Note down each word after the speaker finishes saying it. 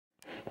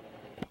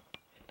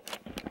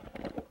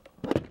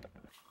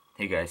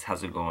Hey guys,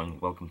 how's it going?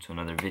 Welcome to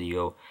another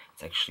video.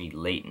 It's actually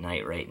late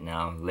night right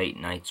now. Late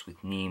nights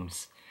with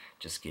Neemzzz.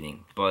 Just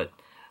kidding. But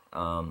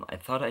I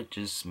thought I'd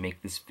just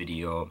make this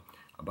video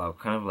about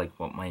kind of like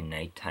what my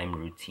nighttime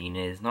routine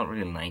is. Not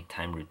really a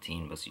nighttime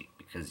routine, but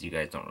because you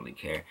guys don't really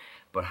care.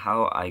 But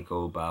how I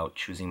go about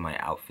choosing my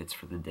outfits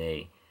for the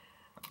day.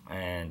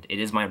 And it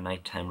is my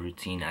nighttime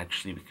routine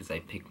actually because I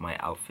pick my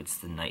outfits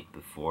the night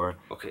before.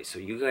 Okay, so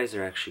you guys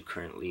are actually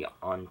currently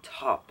on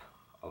top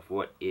of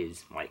what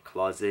is my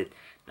closet.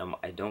 Now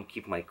I don't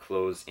keep my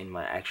clothes in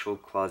my actual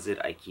closet.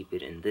 I keep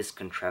it in this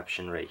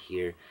contraption right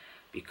here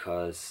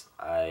because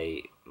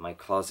my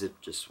closet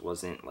just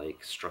wasn't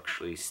like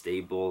structurally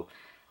stable,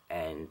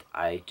 and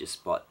I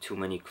just bought too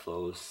many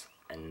clothes,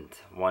 and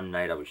one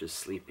night I was just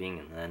sleeping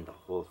and then the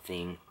whole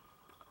thing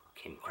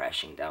came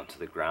crashing down to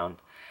the ground.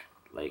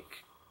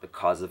 Like, the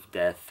cause of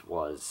death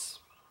was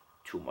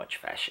too much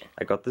fashion.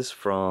 I got this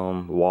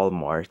from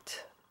Walmart,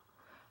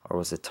 or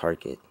was it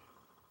Target?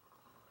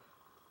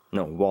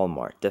 No,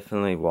 Walmart.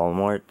 Definitely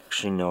Walmart.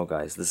 Actually, no,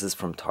 guys. This is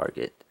from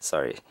Target.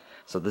 Sorry.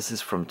 So this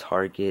is from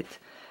Target,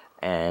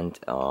 and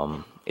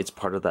it's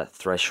part of that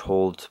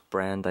Threshold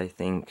brand, I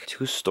think.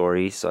 2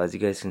 stories. So as you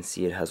guys can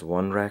see, it has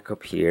one rack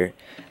up here,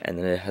 and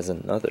then it has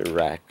another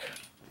rack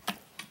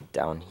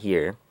down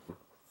here.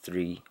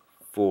 3,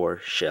 4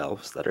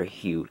 shelves that are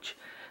huge.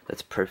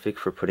 That's perfect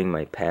for putting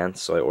my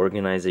pants. So I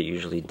organize it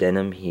usually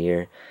denim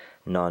here,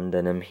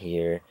 non-denim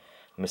here,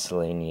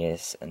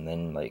 miscellaneous, and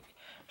then like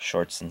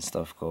shorts and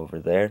stuff go over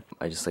there.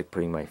 I just like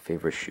putting my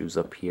favorite shoes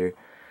up here,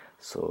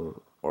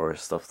 so, or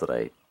stuff that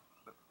I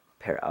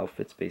pair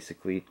outfits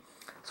basically.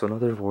 So in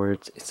other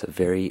words, it's a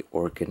very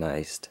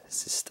organized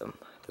system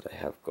that I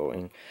have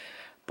going,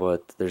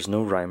 but there's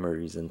no rhyme or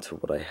reason to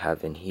what I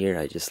have in here.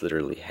 I just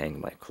literally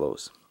hang my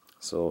clothes.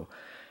 So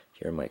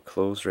here are my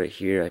clothes right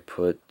here. I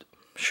put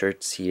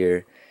shirts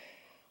here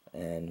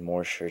and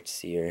more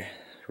shirts here.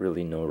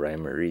 Really no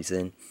rhyme or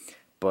reason,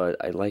 but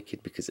I like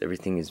it because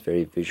everything is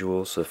very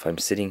visual. So if I'm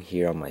sitting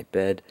here on my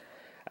bed,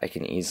 I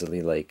can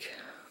easily like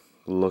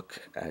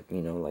look at, you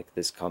know, like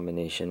this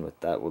combination with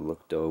that would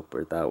look dope,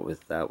 or that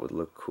with that would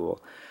look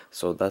cool.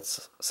 So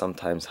that's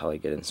sometimes how I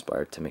get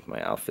inspired to make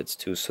my outfits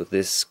too. So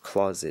this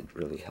closet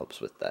really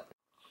helps with that.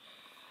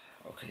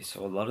 Okay,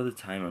 so a lot of the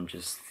time I'm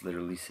just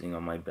literally sitting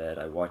on my bed.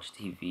 I watch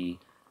TV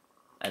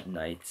at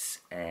nights,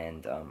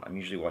 and I'm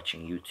usually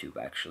watching YouTube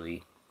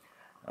actually,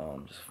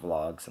 just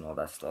vlogs and all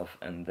that stuff,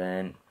 and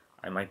then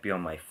I might be on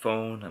my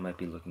phone, I might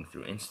be looking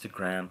through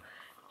Instagram,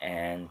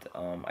 and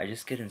I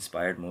just get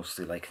inspired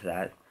mostly like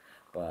that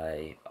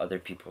by other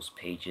people's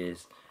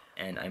pages,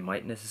 and I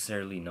might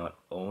necessarily not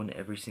own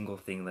every single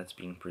thing that's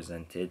being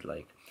presented.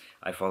 Like,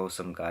 I follow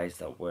some guys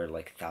that wear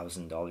like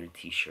 $1,000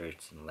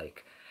 t-shirts and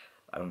like,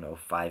 I don't know,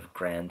 $5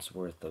 grand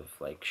worth of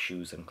like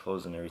shoes and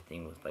clothes and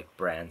everything with like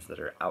brands that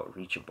are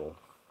outreachable.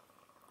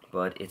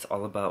 But it's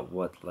all about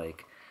what,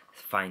 like,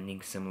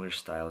 finding similar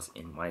styles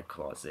in my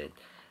closet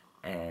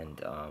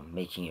and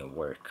making it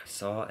work. I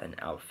saw an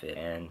outfit,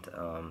 and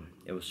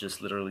it was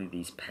just literally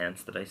these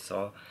pants that I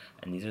saw,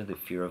 and these are the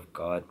Fear of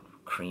God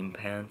cream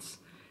pants,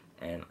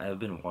 and I've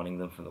been wanting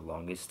them for the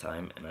longest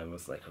time, and I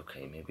was like,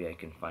 okay, maybe I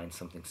can find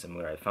something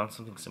similar. I found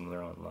something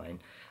similar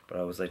online, but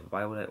I was like,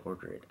 why would I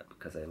order it?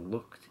 Because I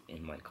looked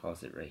in my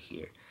closet right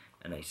here,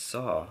 and I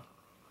saw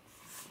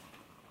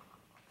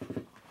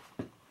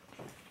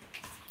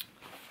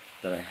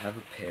that I have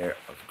a pair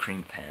of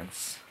cream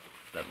pants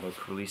that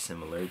look really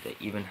similar. They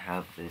even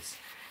have this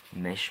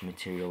mesh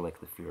material like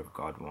the Fear of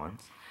God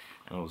ones,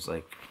 and I was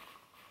like,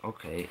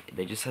 okay.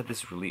 They just had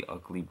this really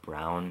ugly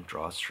brown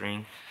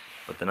drawstring,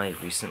 but then I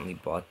recently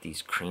bought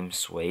these cream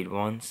suede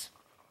ones,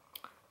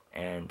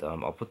 and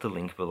I'll put the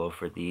link below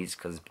for these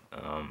because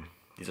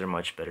these are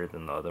much better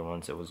than the other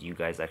ones. It was you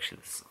guys actually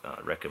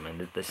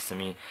recommended this to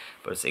me,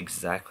 but it's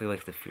exactly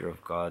like the Fear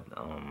of God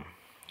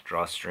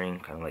drawstring,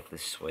 kind of like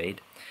this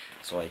suede.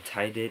 So I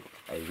tied it,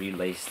 I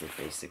relaced it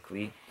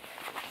basically.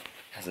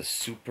 It has a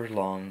super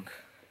long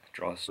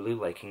drawstring. Really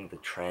liking the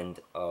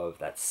trend of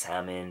that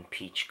salmon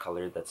peach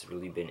color that's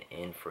really been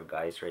in for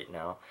guys right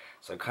now.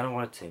 So I kind of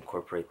wanted to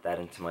incorporate that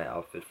into my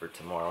outfit for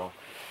tomorrow.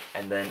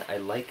 And then I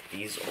like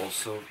these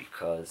also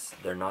because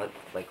they're not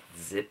like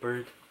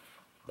zippered,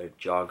 they're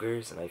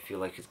joggers, and I feel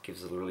like it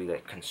gives a really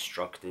like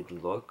constructed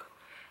look,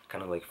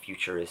 kind of like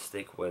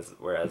futuristic,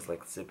 whereas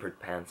like zippered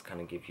pants kind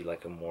of give you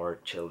like a more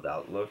chilled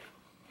out look.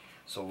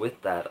 So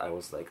with that, I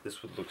was like,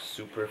 this would look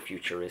super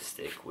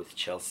futuristic with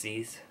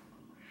Chelsea's.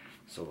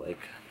 So like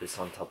this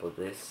on top of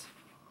this,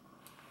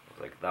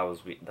 like that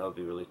would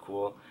be really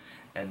cool.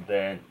 And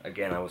then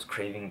again, I was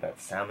craving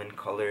that salmon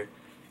color,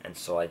 and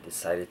so I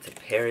decided to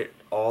pair it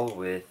all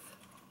with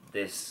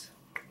this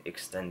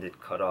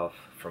extended cutoff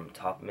from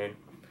Topman,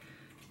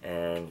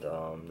 and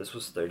this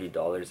was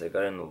 $30. I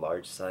got it in the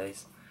large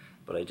size,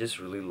 but I just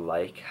really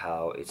like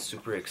how it's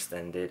super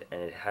extended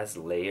and it has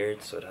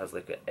layered, so it has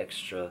like an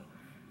extra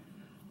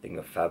thing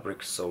of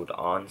fabric sewed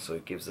on, so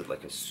it gives it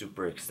like a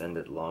super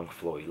extended long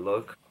flowy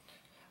look.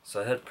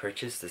 So I had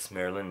purchased this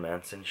Marilyn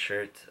Manson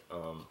shirt,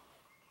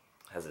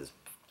 has this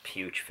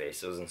huge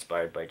face. It was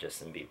inspired by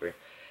Justin Bieber,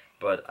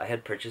 but I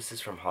had purchased this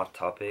from Hot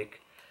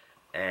Topic,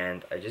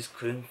 and I just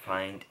couldn't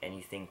find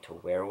anything to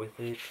wear with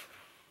it.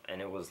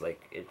 And it was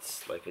like,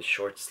 it's like a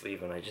short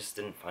sleeve, and I just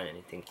didn't find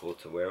anything cool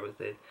to wear with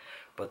it.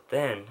 But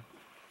then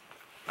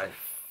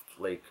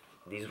like,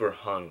 these were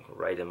hung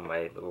right in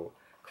my little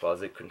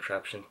closet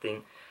contraption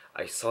thing.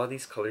 I saw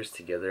these colors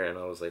together and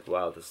I was like,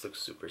 wow, this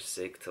looks super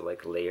sick to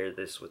like layer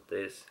this with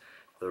this.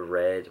 The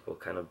red will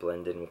kind of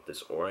blend in with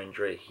this orange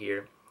right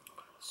here.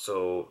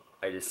 So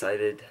I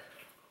decided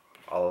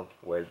I'll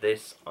wear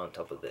this on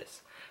top of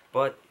this.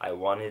 But I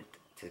wanted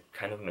to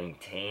kind of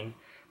maintain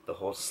the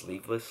whole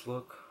sleeveless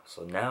look.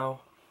 So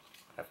now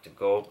I have to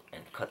go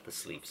and cut the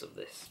sleeves of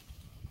this.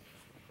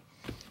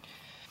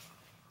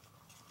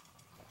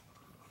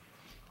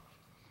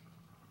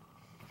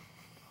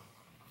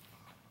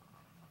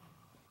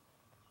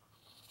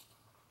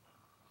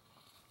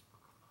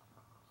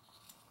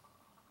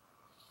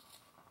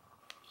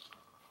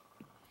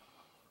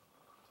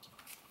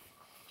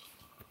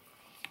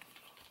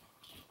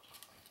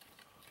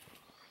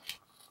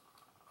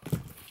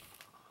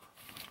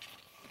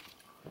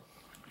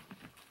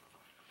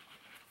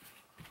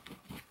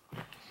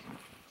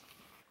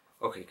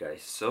 Okay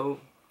guys, so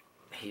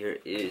here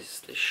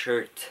is the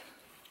shirt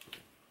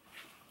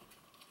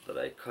that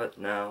I cut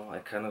now. I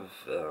kind of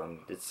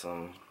did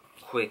some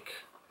quick,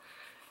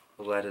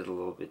 blended a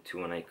little bit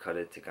too when I cut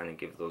it to kind of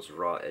give those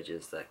raw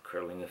edges that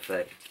curling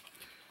effect.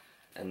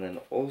 And then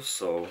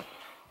also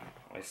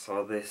I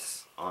saw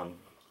this on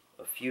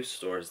a few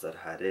stores that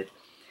had it.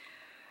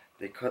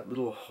 They cut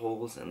little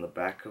holes in the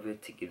back of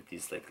it to give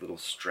these like little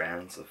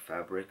strands of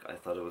fabric. I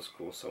thought it was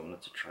cool, so I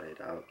wanted to try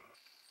it out.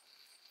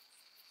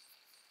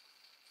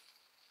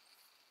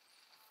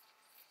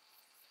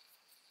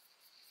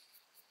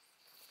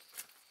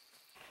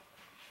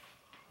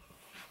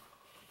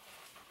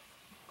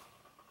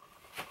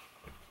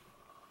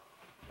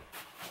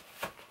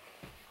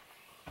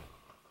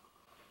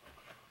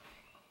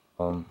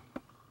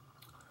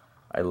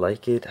 I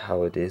like it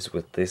how it is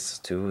with this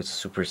too. It's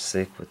super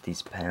sick with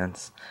these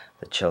pants,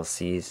 the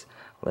Chelsea's,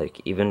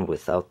 like even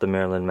without the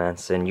Marilyn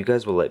Manson. You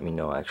guys will let me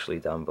know actually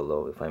down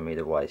below if I made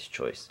a wise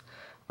choice.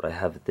 But I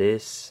have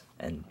this,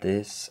 and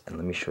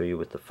let me show you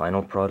with the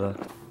final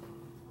product.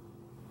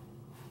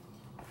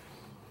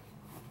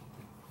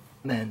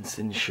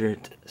 Manson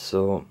shirt.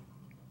 So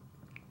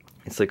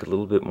it's like a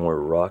little bit more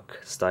rock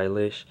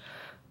stylish,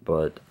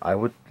 but I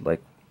would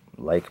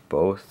like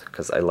both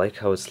because I like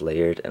how it's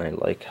layered, and I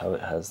like how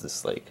it has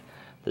this like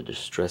the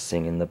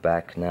distressing in the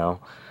back now,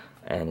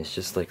 and it's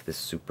just like this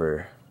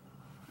super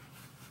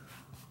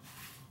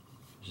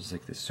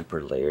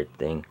layered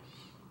thing.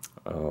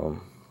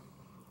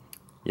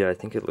 Yeah, I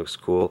think it looks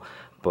cool,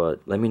 but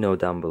let me know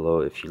down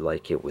below if you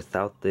like it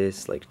without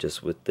this, like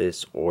just with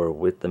this, or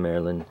with the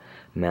Marilyn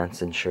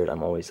Manson shirt.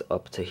 I'm always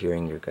up to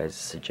hearing your guys'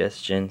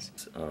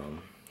 suggestions.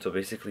 So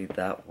basically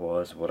that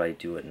was what I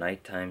do at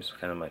night times,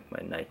 kind of like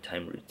my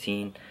nighttime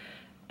routine.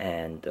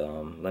 And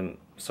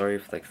sorry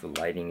if like the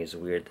lighting is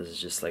weird. This is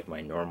just like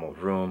my normal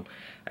room.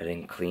 I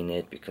didn't clean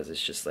it because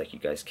it's just like you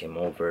guys came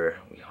over,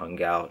 we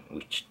hung out,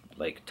 we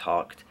like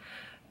talked,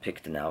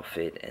 picked an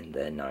outfit, and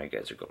then now you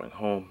guys are going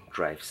home.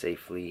 Drive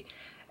safely,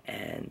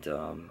 and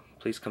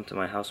please come to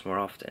my house more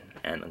often.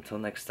 And until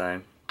next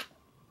time,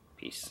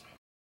 peace.